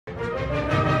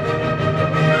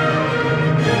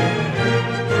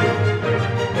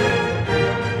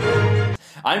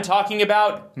I'm talking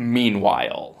about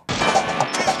Meanwhile.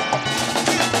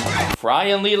 Fry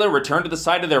and Leela return to the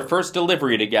site of their first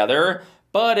delivery together,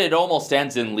 but it almost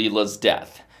ends in Leela's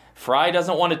death. Fry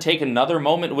doesn't want to take another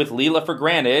moment with Leela for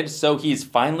granted, so he's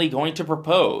finally going to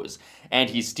propose, and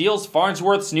he steals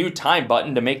Farnsworth's new time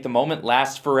button to make the moment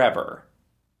last forever.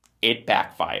 It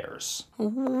backfires.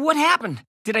 What happened?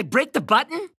 Did I break the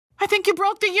button? I think you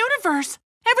broke the universe.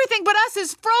 Everything but us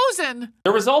is frozen.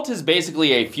 The result is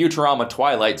basically a Futurama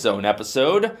Twilight Zone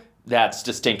episode. That's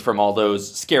distinct from all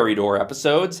those Scary Door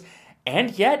episodes.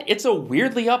 And yet, it's a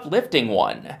weirdly uplifting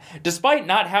one. Despite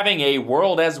not having a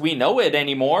world as we know it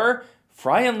anymore,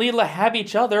 Fry and Leela have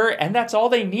each other, and that's all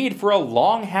they need for a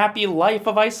long, happy life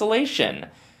of isolation.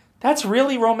 That's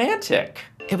really romantic.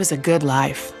 It was a good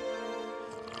life.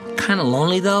 Kinda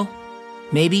lonely, though?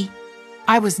 Maybe?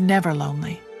 I was never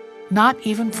lonely. Not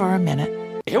even for a minute.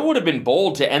 It would have been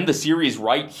bold to end the series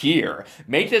right here.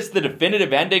 Make this the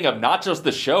definitive ending of not just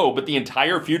the show, but the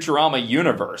entire Futurama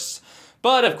universe.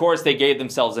 But of course they gave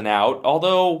themselves an out,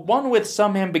 although one with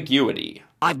some ambiguity.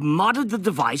 I've modded the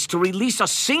device to release a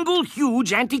single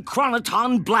huge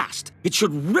anti-chronoton blast. It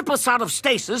should rip us out of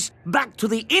stasis back to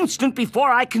the instant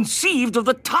before I conceived of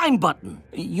the time button.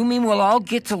 You mean we'll all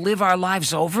get to live our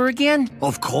lives over again?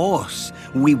 Of course.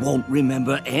 We won't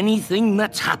remember anything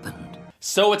that's happened.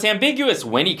 So it's ambiguous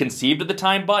when he conceived of the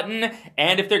time button,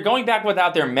 and if they're going back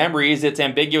without their memories, it's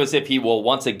ambiguous if he will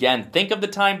once again think of the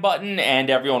time button and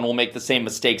everyone will make the same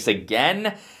mistakes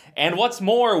again. And what's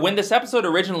more, when this episode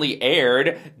originally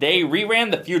aired, they reran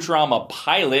the Futurama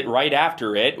pilot right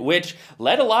after it, which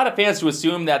led a lot of fans to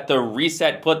assume that the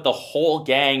reset put the whole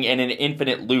gang in an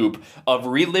infinite loop of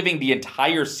reliving the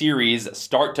entire series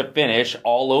start to finish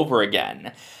all over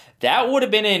again. That would have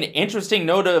been an interesting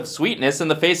note of sweetness in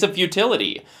the face of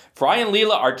futility. Fry and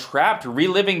Leela are trapped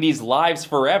reliving these lives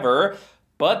forever,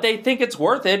 but they think it's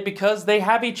worth it because they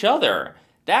have each other.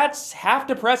 That's half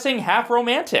depressing, half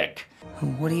romantic.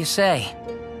 What do you say?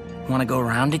 Want to go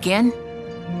around again?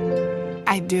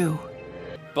 I do.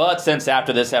 But since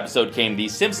after this episode came the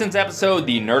Simpsons episode,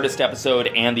 the Nerdist episode,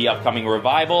 and the upcoming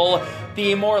revival,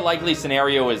 the more likely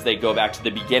scenario is they go back to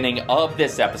the beginning of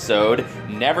this episode,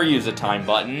 never use a time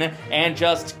button, and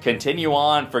just continue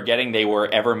on forgetting they were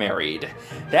ever married.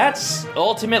 That's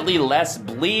ultimately less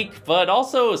bleak, but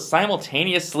also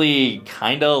simultaneously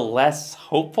kinda less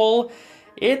hopeful.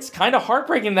 It's kinda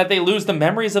heartbreaking that they lose the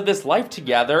memories of this life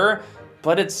together,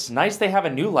 but it's nice they have a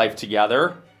new life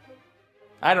together.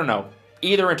 I don't know.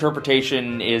 Either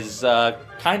interpretation is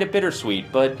kind of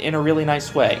bittersweet, but in a really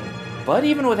nice way. But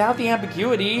even without the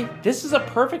ambiguity, this is a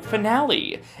perfect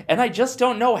finale, and I just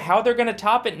don't know how they're gonna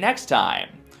top it next time.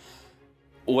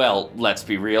 Well, let's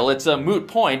be real, it's a moot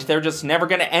point. They're just never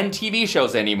gonna end TV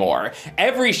shows anymore.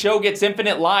 Every show gets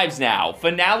infinite lives now.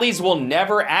 Finales will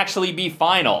never actually be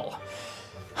final.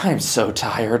 I'm so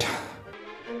tired.